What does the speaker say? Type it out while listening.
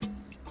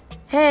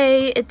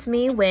Hey, it's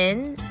me,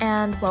 Win,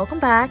 and welcome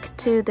back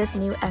to this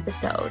new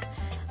episode.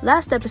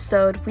 Last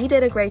episode, we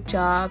did a great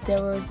job.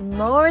 There was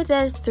more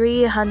than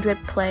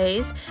 300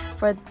 plays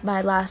for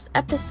my last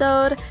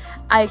episode.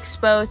 I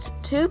exposed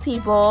two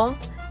people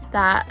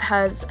that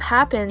has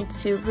happened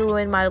to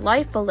ruin my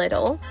life a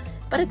little,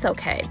 but it's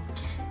okay.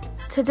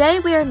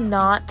 Today, we are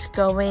not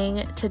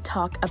going to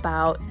talk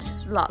about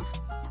love.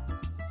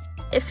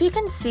 If you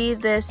can see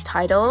this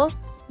title,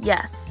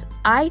 yes,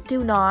 I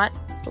do not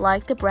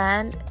like the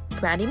brand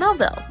Brandy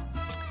Melville.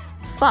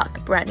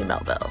 Fuck Brandy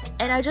Melville.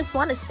 And I just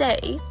want to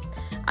say,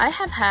 I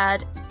have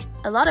had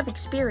a lot of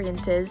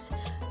experiences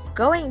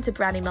going to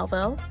Brandy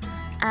Melville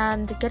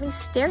and getting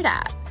stared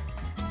at.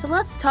 So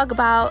let's talk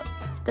about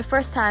the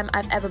first time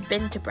I've ever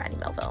been to Brandy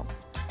Melville.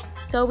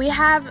 So we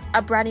have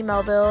a Brandy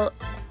Melville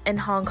in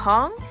Hong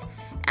Kong,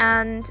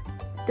 and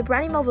the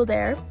Brandy Melville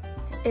there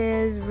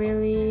is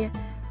really,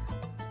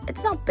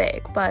 it's not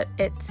big, but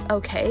it's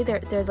okay.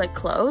 There's like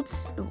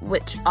clothes,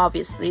 which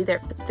obviously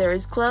there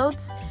is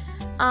clothes.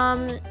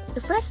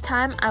 The first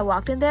time I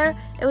walked in there,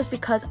 it was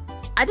because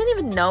I didn't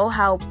even know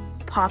how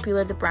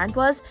popular the brand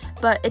was,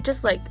 but it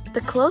just like,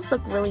 the clothes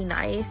look really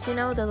nice, you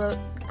know, the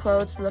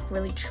clothes look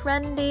really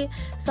trendy.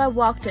 So I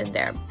walked in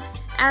there,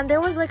 and there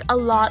was like a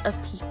lot of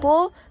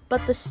people,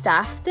 but the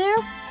staffs there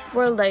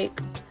were like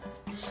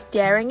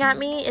staring at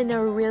me in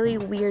a really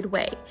weird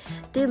way.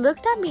 They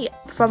looked at me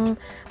from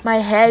my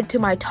head to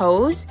my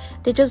toes.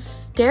 They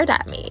just stared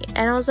at me,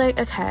 and I was like,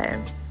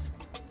 okay,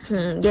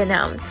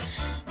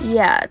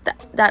 yeah,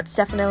 that's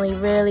definitely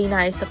really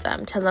nice of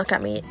them to look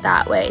at me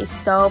that way,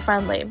 so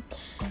friendly.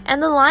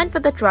 And the line for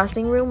the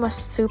dressing room was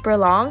super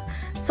long,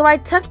 so I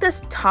took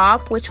this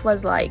top, which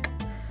was like,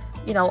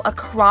 you know, a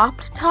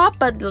cropped top,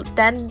 but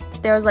then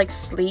there's like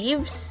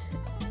sleeves.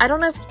 I don't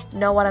know if you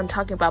know what I'm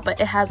talking about, but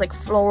it has like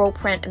floral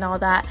print and all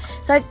that.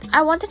 So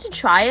I wanted to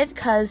try it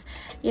because,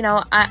 you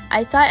know,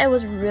 I thought it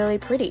was really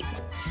pretty.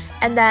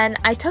 And then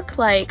I took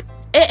like,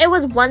 it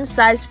was one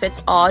size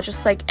fits all,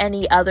 just like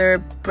any other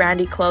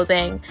Brandy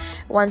clothing,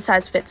 one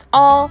size fits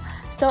all.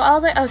 So I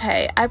was like,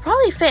 okay, I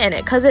probably fit in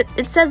it because it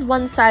says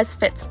one size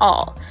fits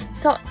all.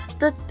 So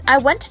I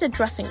went to the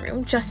dressing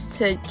room just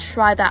to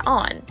try that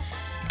on.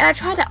 And I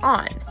tried it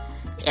on.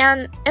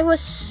 And it was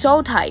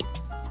so tight.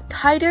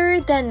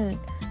 Tighter than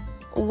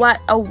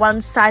what a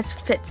one size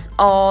fits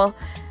all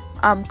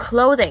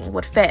clothing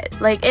would fit.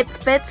 Like, it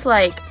fits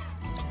like,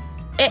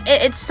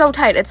 it's so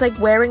tight. It's like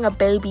wearing a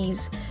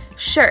baby's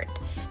shirt.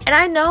 And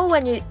I know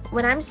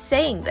when I'm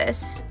saying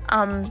this,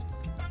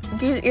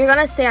 you're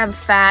gonna say I'm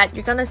fat.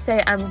 You're gonna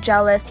say I'm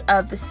jealous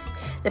of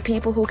the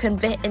people who can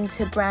fit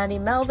into Brandy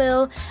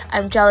Melville.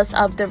 I'm jealous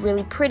of the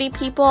really pretty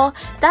people.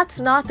 That's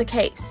not the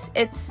case.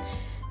 It's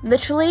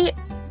literally,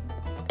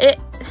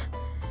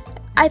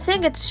 I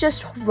think it's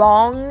just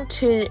wrong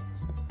to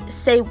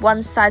say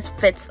one size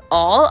fits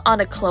all on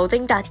a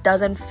clothing that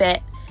doesn't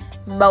fit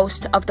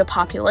most of the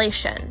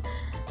population.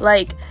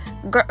 Like,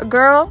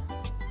 girl,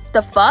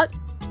 the fuck?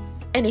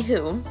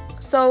 Anywho,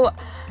 so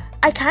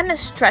I kind of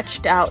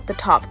stretched out the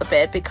top a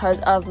bit because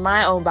of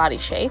my own body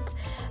shape,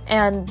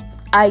 and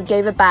I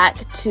gave it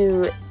back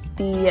to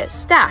the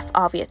staff,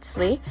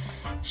 obviously.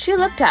 She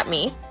looked at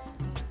me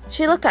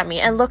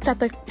and looked at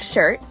the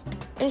shirt,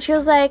 and she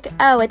was like,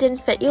 oh, it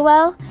didn't fit you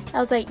well? I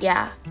was like,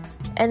 yeah.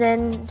 And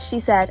then she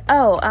said,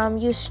 oh,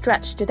 you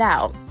stretched it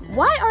out.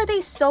 Why are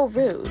they so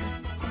rude?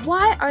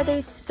 Why are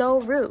they so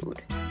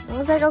rude? I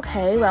was like,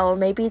 okay, well,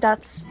 maybe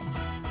that's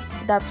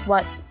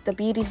what the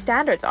beauty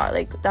standards are.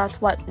 Like,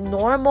 that's what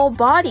normal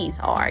bodies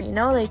are, you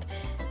know? Like,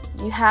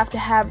 you have to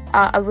have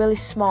a really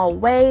small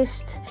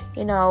waist,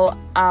 you know,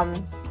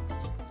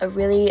 a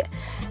really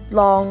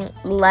long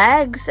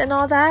legs and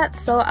all that.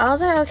 So I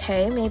was like,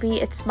 okay, maybe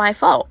it's my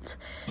fault.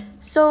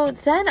 So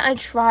then I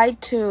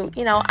tried to,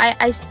 you know,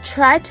 I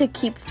tried to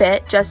keep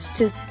fit just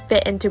to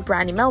fit into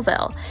Brandy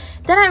Melville.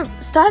 Then I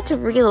started to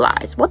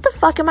realize, what the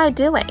fuck am I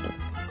doing?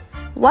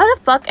 Why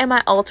the fuck am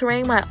I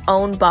altering my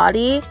own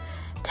body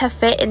to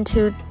fit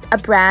into a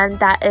brand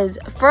that is,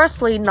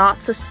 firstly,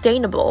 not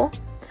sustainable,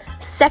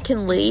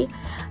 secondly,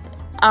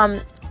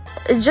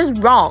 is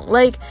just wrong.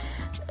 Like,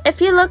 if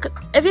you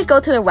go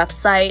to their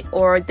website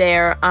or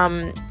their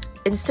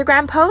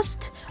Instagram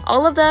post,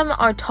 all of them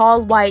are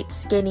tall, white,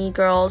 skinny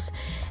girls,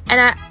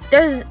 and I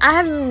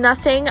have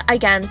nothing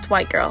against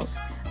white girls.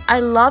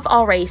 I love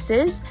all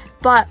races,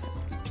 but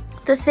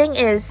the thing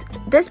is,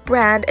 this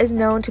brand is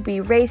known to be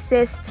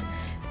racist.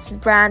 This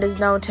brand is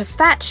known to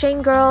fat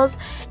shame girls,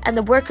 and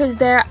the workers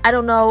there, I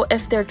don't know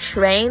if they're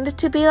trained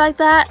to be like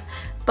that,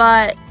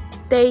 but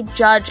they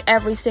judge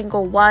every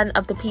single one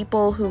of the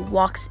people who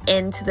walks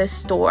into the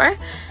store.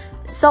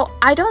 So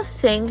I don't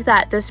think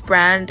that this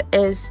brand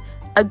is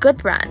a good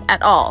brand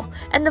at all.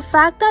 And the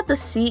fact that the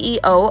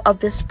CEO of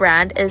this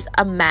brand is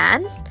a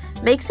man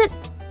makes it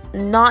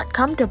not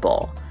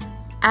comfortable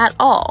at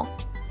all.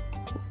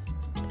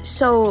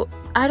 So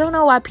I don't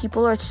know why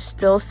people are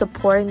still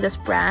supporting this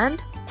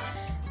brand.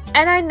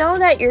 And I know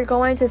that you're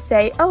going to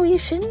say, oh, you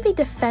shouldn't be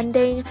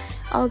defending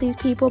all these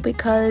people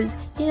because,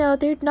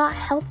 they're not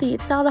healthy.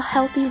 It's not a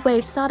healthy weight.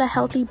 It's not a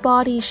healthy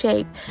body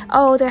shape.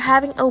 Oh, they're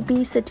having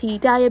obesity,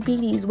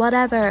 diabetes,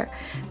 whatever.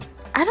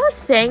 I don't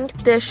think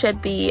there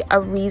should be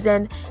a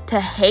reason to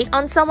hate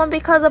on someone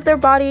because of their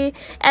body,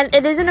 and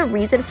it isn't a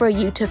reason for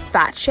you to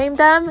fat shame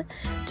them.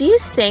 Do you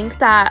think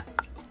that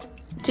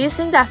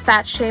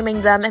fat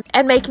shaming them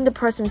and making the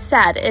person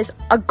sad is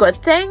a good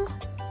thing?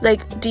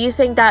 Like, do you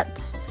think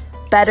that's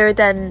better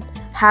than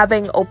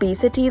having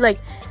obesity? Like,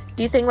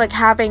 do you think like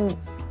having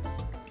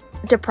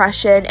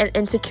depression and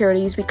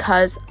insecurities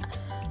because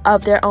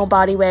of their own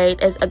body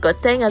weight is a good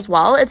thing as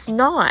well? It's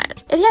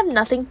not. If you have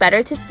nothing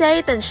better to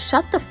say, then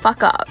shut the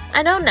fuck up.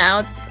 I know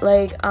now,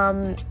 like,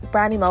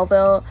 Brandy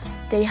Melville,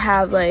 they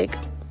have like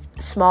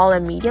small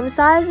and medium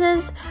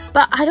sizes,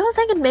 but I don't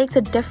think it makes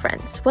a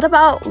difference. What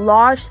about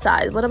large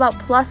size? What about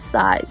plus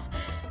size?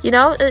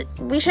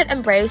 We should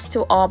embrace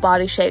to all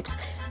body shapes.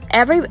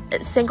 Every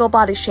single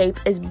body shape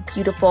is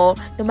beautiful.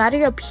 No matter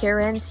your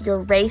appearance, your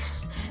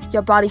race,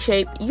 your body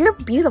shape, you're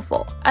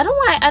beautiful. I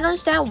don't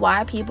understand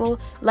why people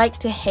like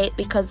to hate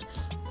because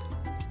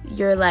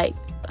you're like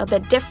a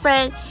bit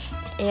different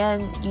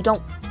and you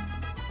don't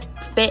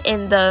fit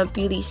in the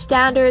beauty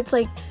standards.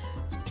 Like,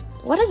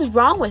 what is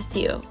wrong with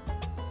you?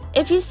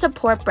 If you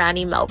support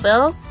Brandy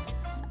Melville,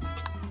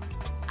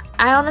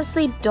 I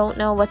honestly don't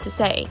know what to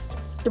say.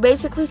 You're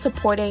basically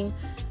supporting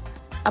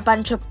a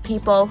bunch of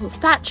people who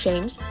fat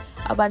shames,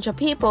 a bunch of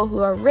people who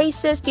are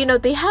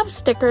racist. They have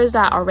stickers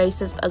that are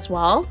racist as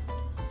well.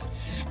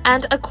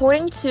 And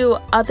according to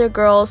other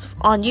girls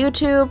on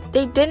YouTube,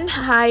 they didn't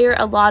hire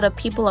a lot of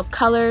people of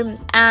color,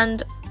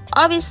 and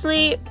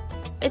obviously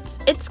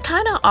it's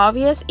kind of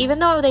obvious, even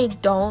though they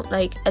don't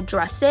like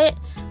address it.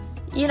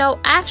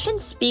 Action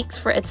speaks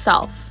for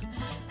itself.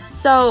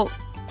 So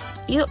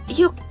you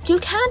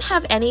can't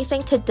have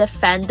anything to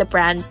defend the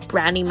brand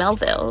Brandy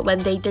Melville when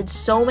they did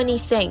so many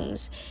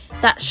things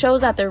that shows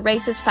that they're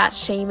racist, fat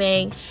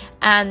shaming,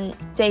 and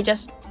they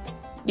just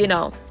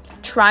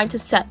trying to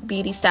set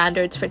beauty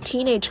standards for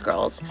teenage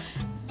girls.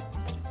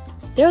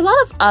 There are a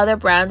lot of other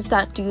brands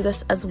that do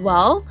this as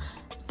well,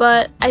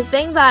 but I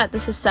think that the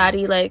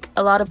society, like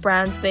a lot of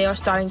brands, they are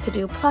starting to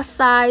do plus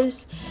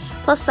sizes,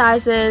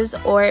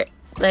 or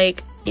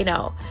like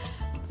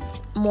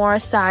more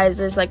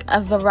sizes, like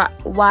a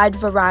wide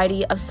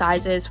variety of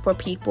sizes for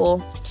people,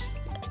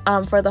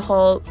 for the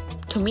whole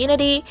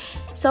community.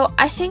 So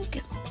I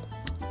think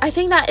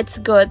that it's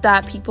good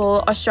that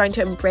people are starting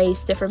to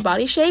embrace different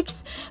body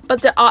shapes,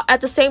 but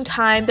at the same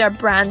time, there are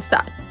brands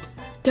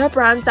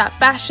that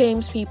fat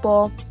shames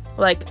people,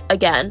 like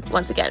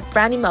once again,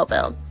 Brandy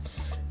Melville.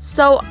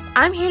 So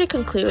I'm here to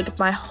conclude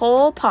my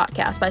whole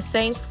podcast by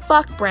saying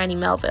fuck Brandy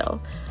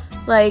Melville.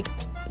 Like,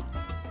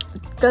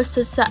 the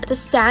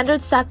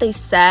standards that they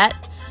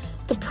set,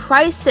 the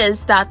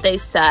prices that they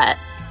set,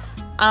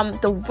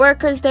 the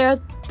workers there,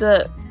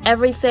 the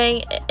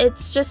everything,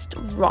 it's just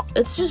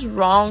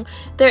wrong.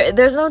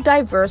 There's no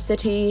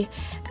diversity,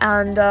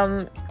 and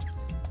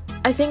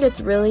I think it's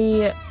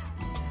really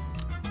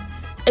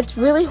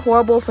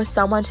horrible for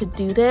someone to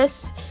do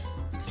this.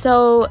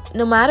 So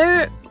no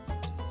matter,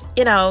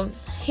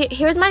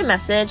 here's my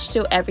message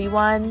to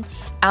everyone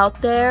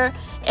out there.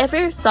 If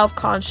you're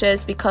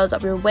self-conscious because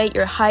of your weight,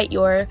 your height,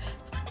 your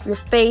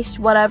face,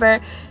 whatever,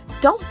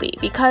 don't be,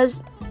 because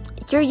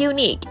you're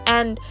unique.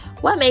 And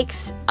what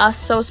makes us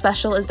so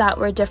special is that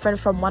we're different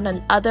from one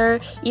another.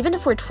 Even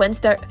if we're twins,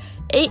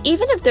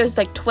 even if there's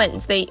like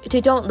twins, they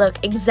don't look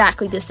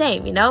exactly the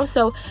same,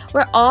 So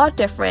we're all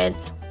different.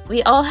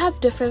 We all have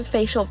different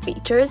facial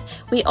features.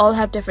 We all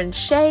have different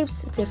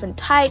shapes, different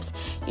types.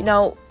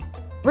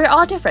 We're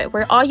all different.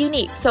 We're all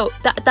unique. So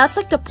that's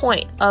like the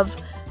point of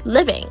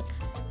living,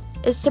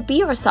 is to be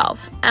yourself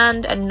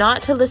and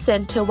not to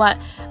listen to what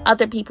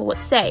other people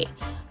would say.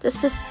 The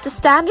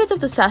standards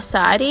of the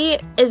society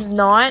is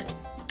not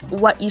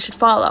what you should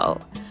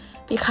follow,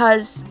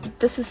 because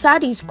the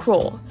society is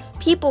cruel.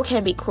 People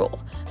can be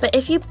cruel, but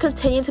if you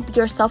continue to be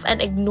yourself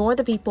and ignore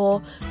the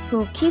people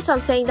who keeps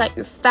on saying that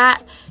you're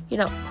fat,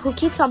 who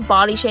keeps on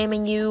body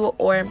shaming you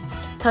or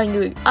telling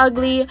you you're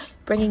ugly,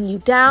 bringing you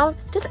down,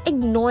 just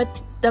ignore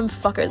them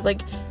fuckers.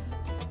 Like,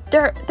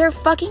 they're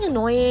fucking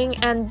annoying,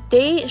 and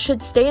they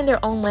should stay in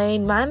their own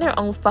lane, mind their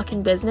own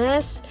fucking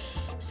business.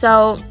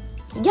 So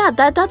yeah,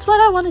 that's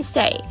what I want to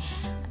say.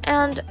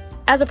 And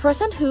as a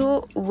person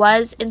who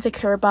was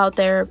insecure about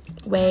their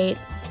weight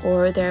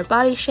or their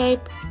body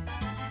shape,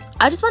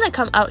 I just want to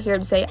come out here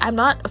and say I'm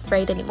not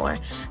afraid anymore.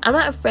 I'm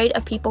not afraid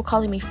of people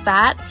calling me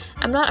fat.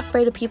 I'm not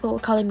afraid of people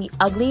calling me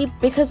ugly,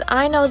 because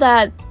I know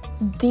that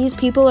these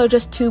people are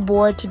just too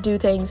bored to do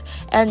things,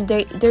 and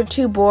they're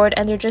too bored,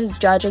 and they're just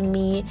judging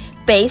me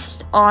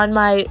based on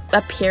my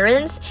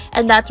appearance,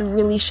 and that's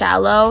really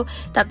shallow.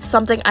 That's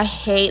something I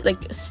hate.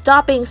 Like,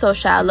 stop being so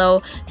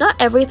shallow. Not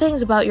everything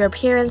is about your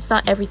appearance.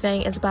 Not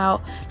everything is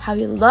about how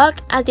you look.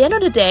 At the end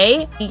of the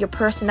day, your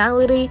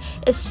personality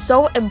is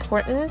so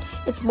important.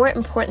 It's more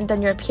important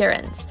than your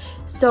appearance.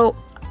 So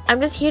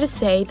I'm just here to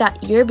say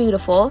that you're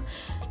beautiful.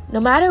 No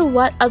matter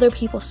what other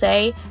people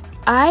say,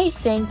 I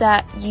think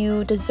that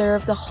you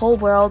deserve the whole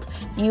world.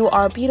 You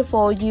are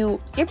beautiful. You're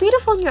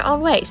beautiful in your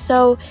own way.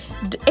 So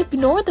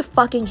ignore the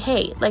fucking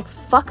hate. Like,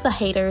 fuck the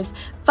haters.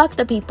 Fuck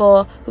the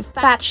people who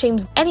fat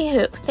shames.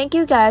 Anywho, thank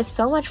you guys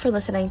so much for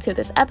listening to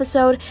this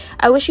episode.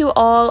 I wish you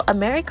all a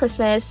Merry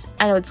Christmas.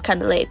 I know it's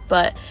kind of late,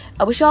 but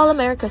I wish you all a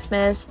Merry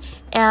Christmas.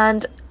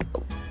 And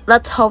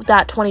let's hope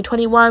that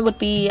 2021 would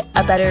be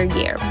a better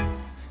year.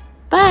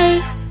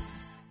 Bye!